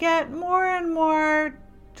 I get more and more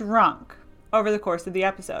drunk over the course of the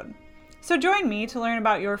episode. So join me to learn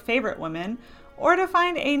about your favorite women, or to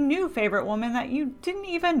find a new favorite woman that you didn't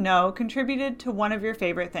even know contributed to one of your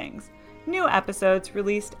favorite things. New episodes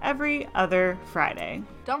released every other Friday.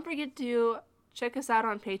 Don't forget to check us out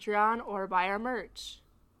on Patreon or buy our merch.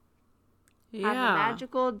 Yeah. Have a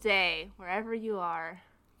magical day wherever you are.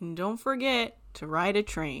 And don't forget to ride a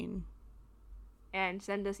train. And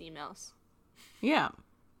send us emails. Yeah.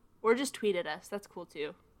 Or just tweet at us. That's cool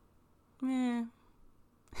too. Eh.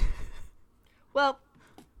 Well,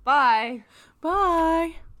 bye.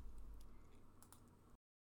 Bye.